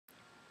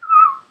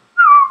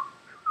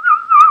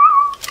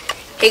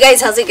Hey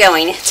guys, how's it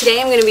going? Today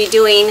I'm going to be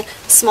doing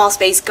small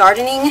space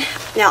gardening.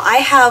 Now I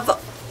have,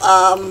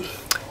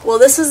 well,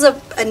 this is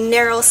a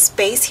narrow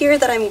space here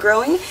that I'm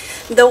growing.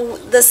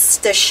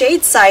 The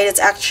shade side is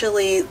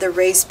actually the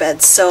raised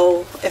bed,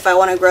 so if I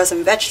want to grow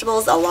some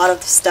vegetables, a lot of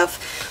the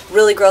stuff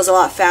really grows a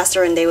lot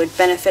faster and they would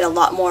benefit a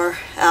lot more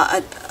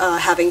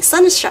having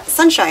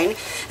sunshine.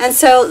 And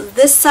so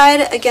this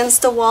side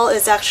against the wall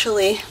is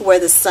actually where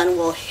the sun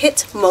will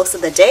hit most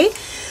of the day.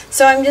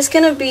 So I'm just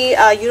going to be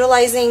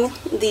utilizing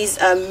these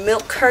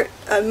milk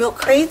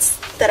crates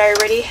that I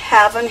already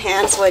have on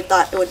hand, so I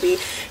thought it would be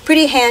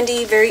pretty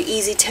handy, very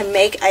easy to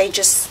make. I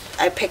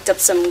picked up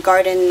some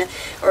garden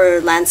or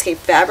landscape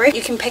fabric.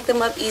 You can pick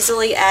them up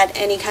easily at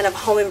any kind of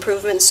home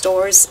improvement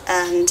stores,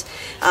 and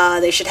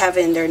they should have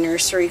it in their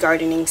nursery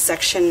gardening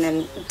section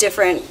and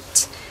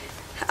different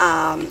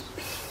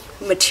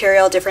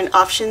material, different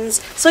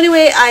options. So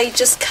anyway, I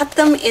just cut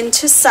them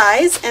into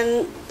size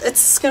and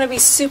it's going to be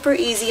super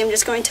easy. I'm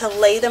just going to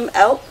lay them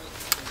out.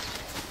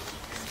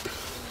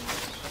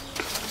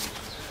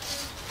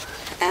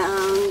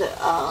 And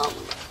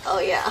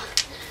oh yeah,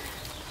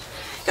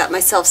 got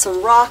myself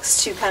some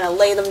rocks to kind of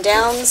lay them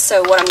down.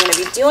 So what I'm going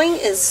to be doing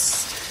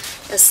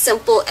is as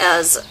simple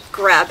as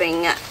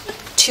grabbing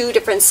two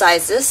different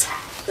sizes.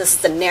 This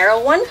is the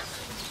narrow one,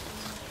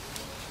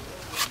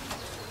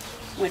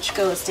 which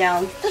goes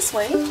down this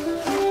way.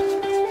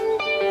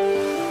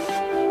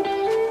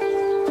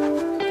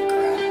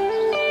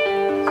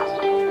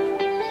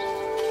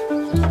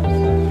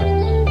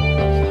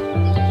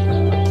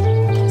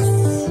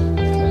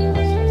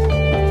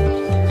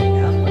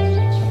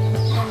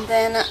 And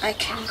then I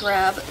can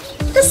grab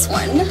this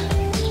one.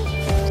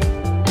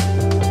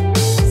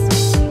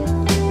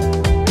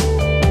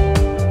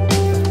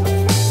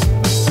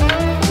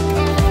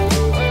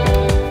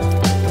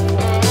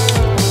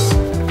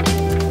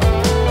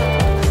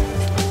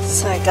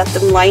 Got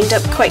them lined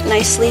up quite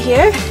nicely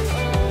here.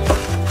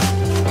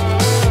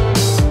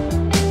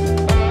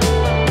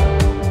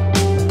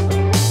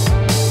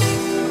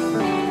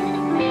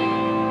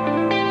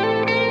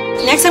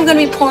 Next I'm going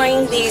to be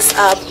pouring these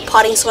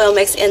potting soil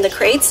mix in the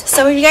crates.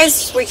 Some of you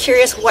guys were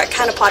curious what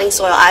kind of potting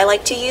soil I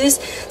like to use.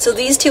 So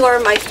these two are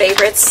my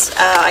favorites.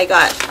 I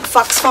got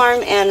Fox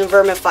Farm and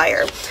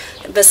Vermifier.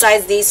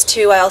 Besides these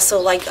two, I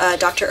also like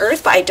Dr.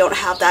 Earth, but I don't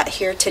have that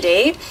here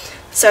today.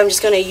 So I'm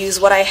just going to use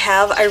what I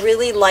have. I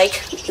really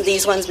like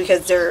these ones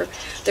because they're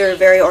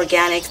very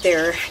organic.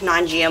 They're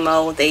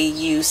non-GMO. They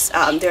use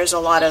there's a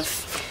lot of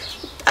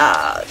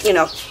you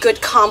know,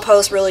 good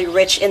compost, really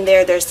rich in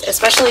there. There's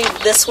especially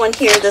this one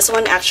here. This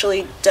one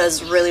actually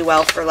does really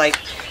well for like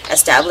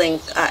establishing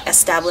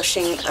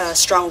a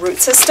strong root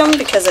system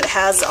because it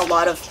has a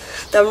lot of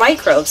the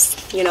microbes,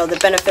 you know, the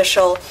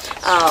beneficial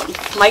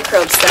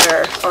microbes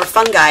that are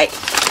fungi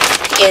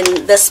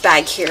in this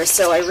bag here.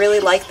 So I really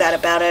like that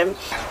about them.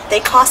 They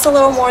cost a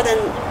little more than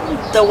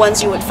the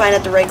ones you would find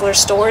at the regular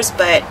stores,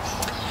 but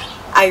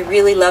I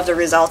really love the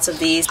results of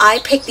these. I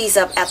picked these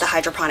up at the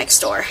hydroponic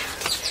store.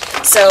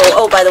 So,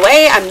 oh, by the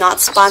way, I'm not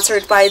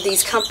sponsored by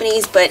these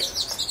companies, but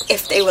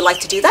if they would like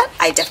to do that,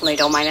 I definitely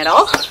don't mind at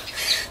all.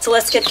 So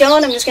let's get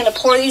going. I'm just going to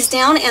pour these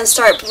down and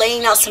start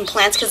laying out some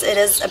plants because it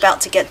is about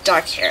to get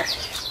dark here.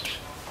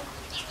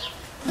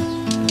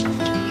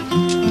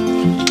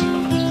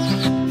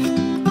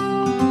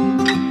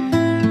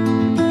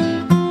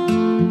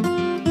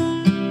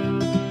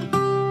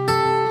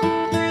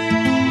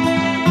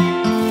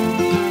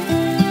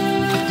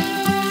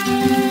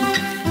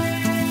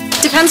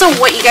 Depends on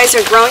what you guys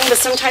are growing, but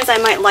sometimes I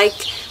might like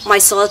my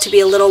soil to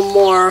be a little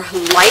more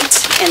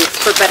light and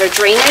for better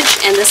drainage,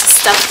 and this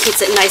stuff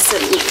keeps it nice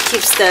and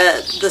keeps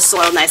the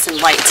soil nice and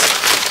light.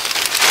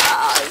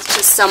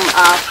 Just some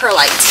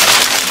perlite.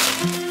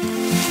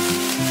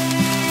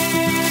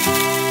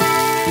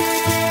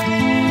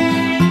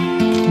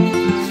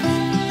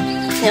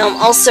 Now I'm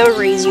also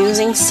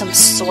reusing some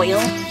soil.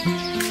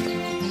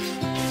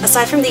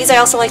 Aside from these, I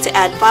also like to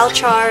add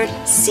biochar,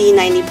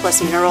 C90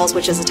 plus minerals,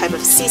 which is a type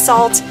of sea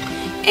salt,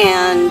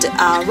 and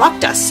rock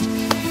dust.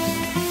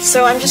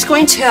 So I'm just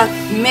going to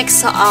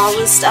mix all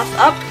this stuff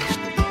up.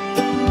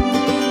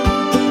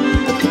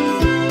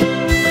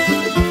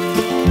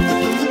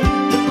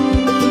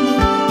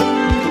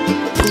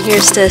 And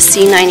here's the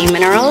C90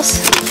 minerals.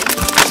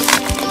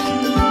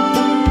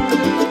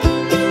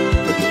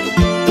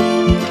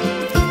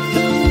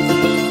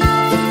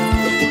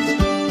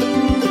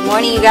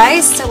 Morning, you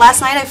guys. So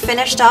last night I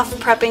finished off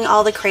prepping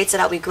all the crates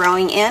that I'll be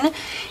growing in,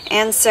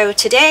 and so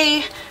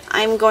today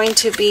I'm going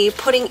to be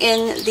putting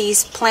in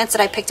these plants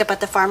that I picked up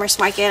at the farmer's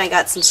market. I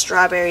got some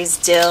strawberries,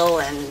 dill,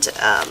 and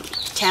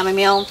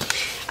chamomile.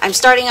 I'm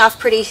starting off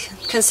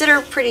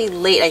considered pretty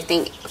late, I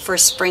think, for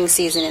spring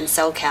season in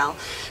SoCal.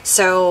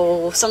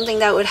 So something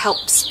that would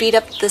help speed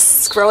up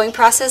this growing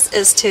process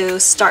is to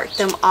start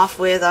them off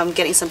with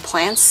getting some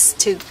plants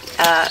to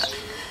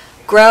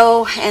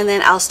grow, and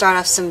then I'll start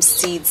off some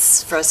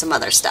seeds for some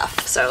other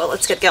stuff. So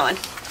let's get going.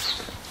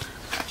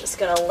 I'm just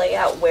gonna lay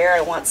out where I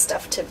want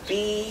stuff to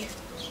be.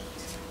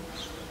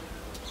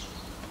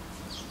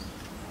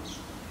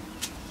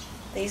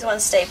 These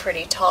ones stay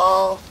pretty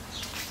tall.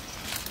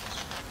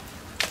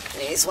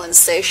 These ones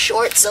stay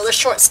short, so the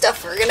short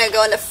stuff we're gonna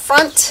go in the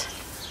front.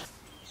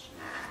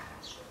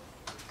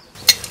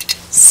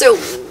 So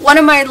one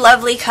of my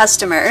lovely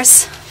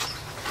customers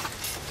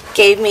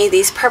gave me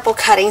these purple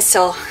cuttings,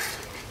 so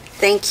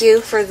thank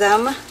you for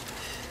them.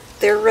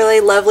 They're really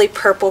lovely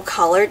purple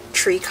colored,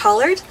 tree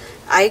colored.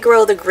 I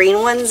grow the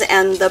green ones,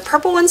 and the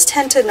purple ones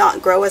tend to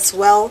not grow as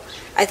well.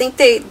 I think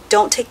they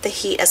don't take the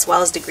heat as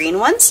well as the green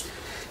ones.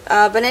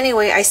 But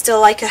anyway, I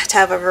still like to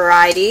have a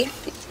variety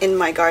in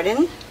my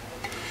garden.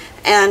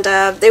 And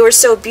they were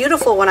so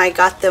beautiful when I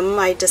got them,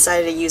 I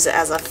decided to use it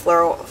as a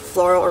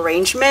floral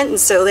arrangement, and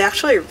so they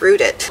actually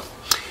rooted.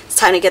 It's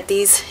time to get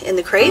these in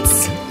the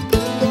crates.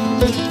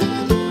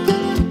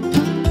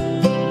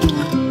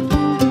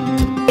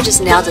 I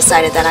just now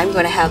decided that I'm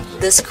going to have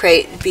this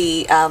crate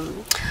be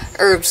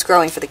herbs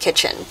growing for the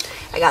kitchen.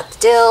 I got the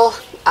dill,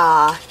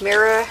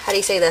 mirror, how do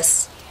you say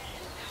this?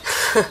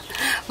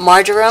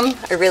 Marjoram.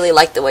 I really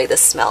like the way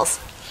this smells.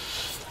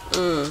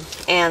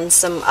 And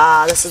some,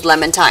 this is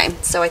lemon thyme.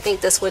 So I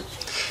think this would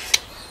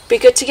be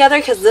good together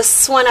because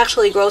this one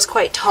actually grows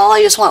quite tall.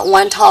 I just want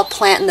one tall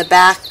plant in the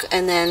back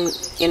and then,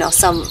 you know,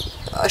 some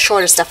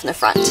shorter stuff in the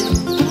front.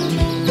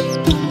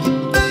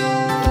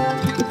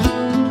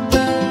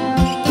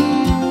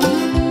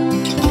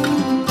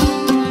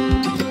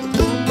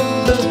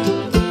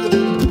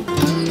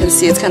 You can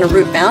see it's kind of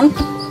root bound.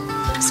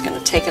 I'm just going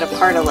to take it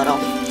apart a little.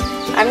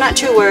 I'm not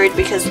too worried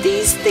because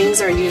these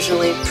things are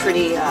usually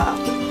pretty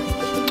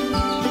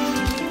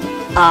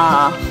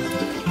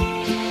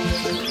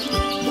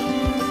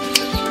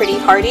pretty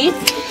hardy.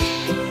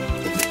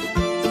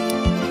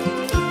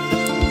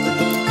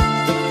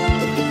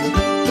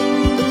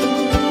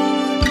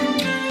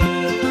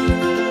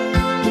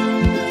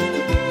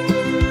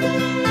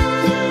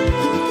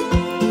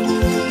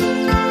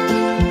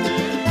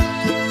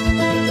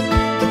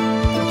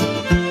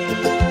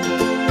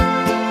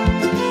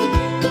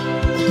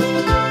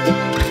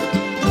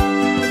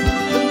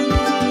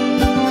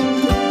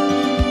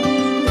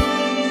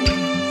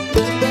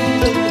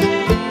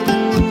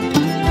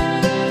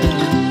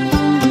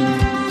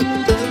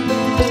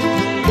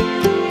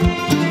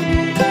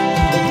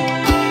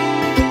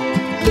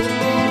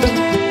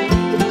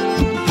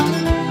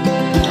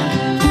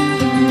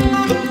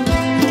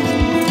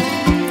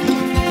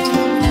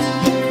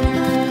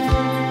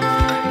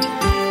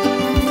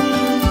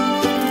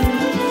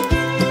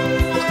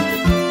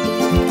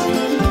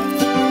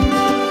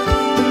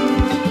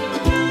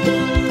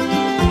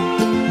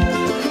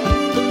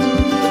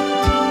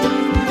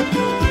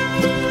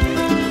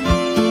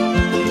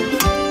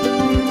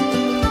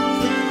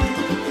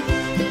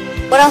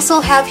 What I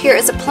also have here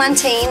is a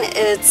plantain.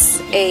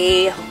 It's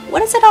a,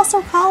 what is it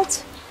also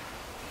called?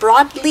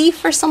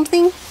 Broadleaf or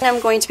something. And I'm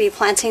going to be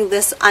planting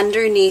this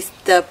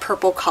underneath the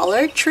purple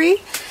collard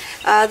tree.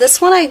 This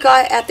one I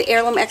got at the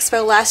Heirloom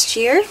Expo last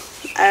year.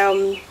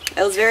 It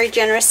was very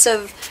generous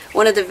of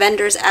one of the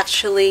vendors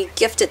actually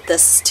gifted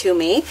this to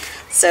me.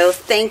 So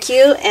thank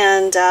you.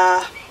 And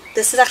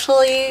this is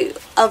actually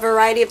a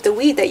variety of the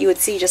weed that you would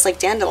see just like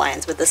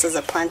dandelions, but this is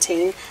a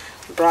plantain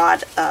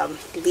broad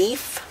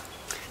leaf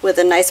with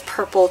a nice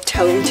purple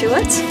tone to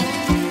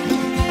it.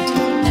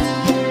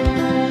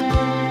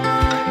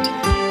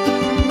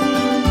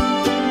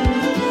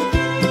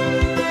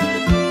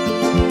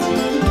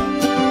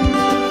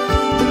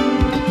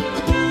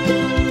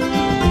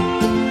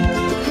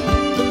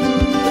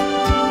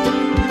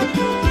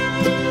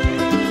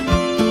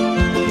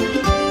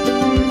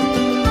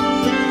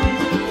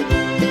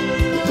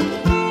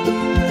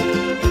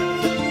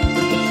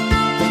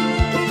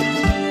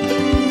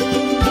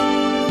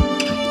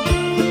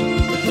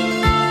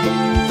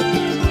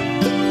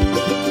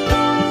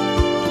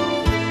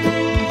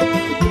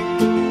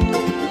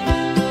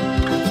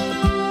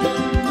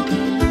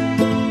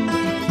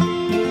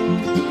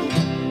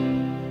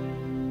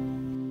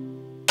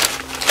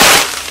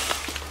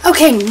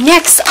 Okay,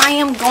 next I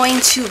am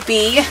going to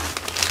be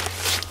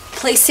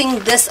placing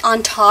this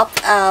on top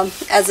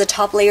as a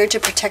top layer to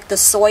protect the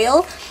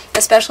soil,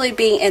 especially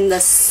being in the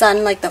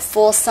sun, like the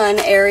full sun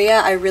area.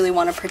 I really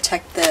want to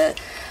protect the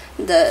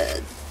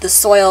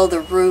soil, the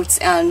roots,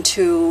 and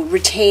to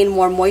retain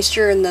more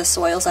moisture in the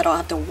soil so I don't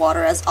have to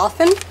water as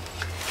often.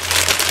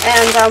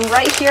 And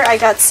right here I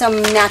got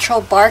some natural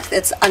bark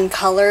that's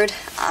uncolored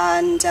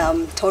and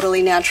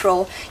totally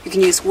natural. You can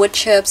use wood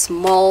chips,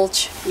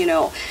 mulch, you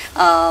know,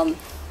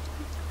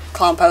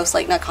 compost,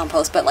 like not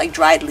compost, but like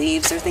dried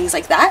leaves or things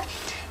like that.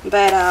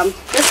 But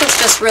this was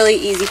just really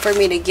easy for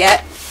me to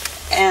get,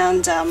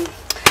 and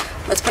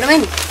let's put them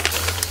in.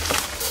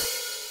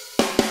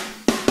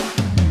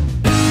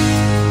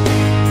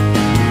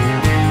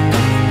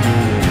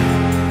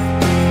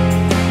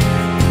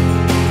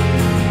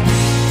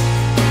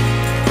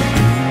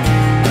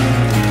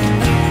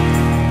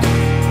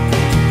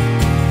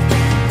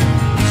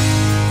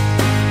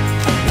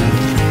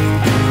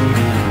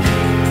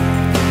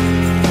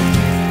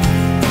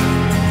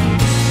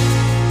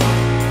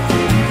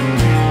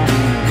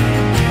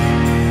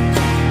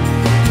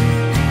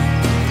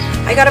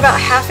 I I got about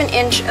 ½ an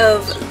inch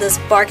of this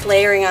bark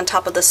layering on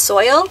top of the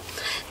soil.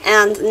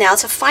 And now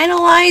to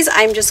finalize,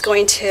 I'm just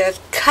going to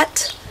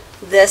cut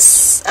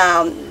this,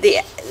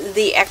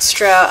 the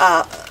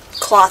extra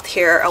cloth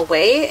here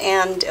away,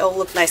 and it'll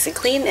look nice and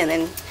clean, and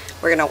then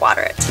we're going to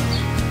water it.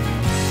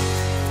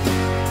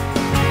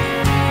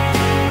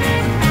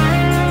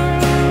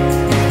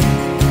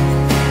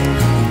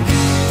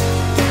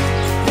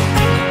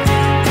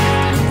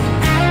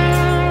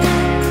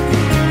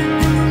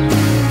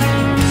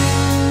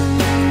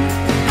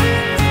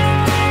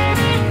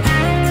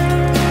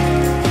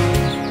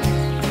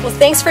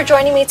 Thanks for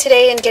joining me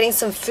today and getting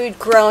some food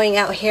growing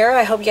out here.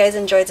 I hope you guys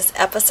enjoyed this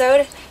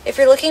episode. If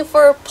you're looking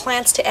for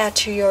plants to add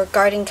to your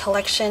garden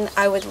collection,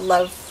 I would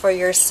love for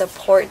your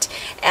support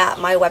at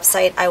my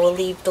website. I will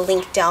leave the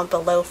link down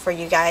below for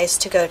you guys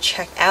to go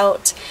check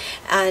out,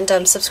 and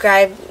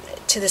subscribe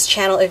to this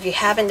channel if you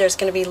haven't. There's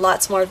going to be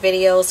lots more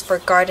videos for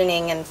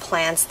gardening and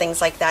plants, things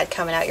like that,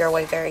 coming out your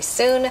way very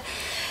soon.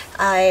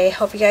 I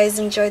hope you guys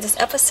enjoyed this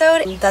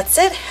episode. That's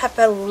it. Have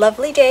a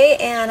lovely day,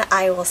 and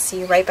I will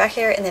see you right back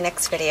here in the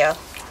next video.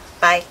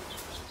 Bye.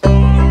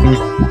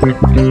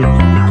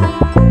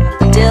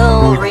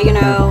 Dill,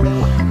 oregano.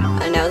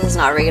 No, this is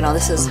not oregano.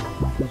 This is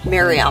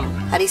Miriam.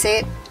 How do you say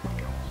it?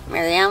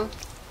 Miriam?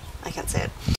 I can't say it.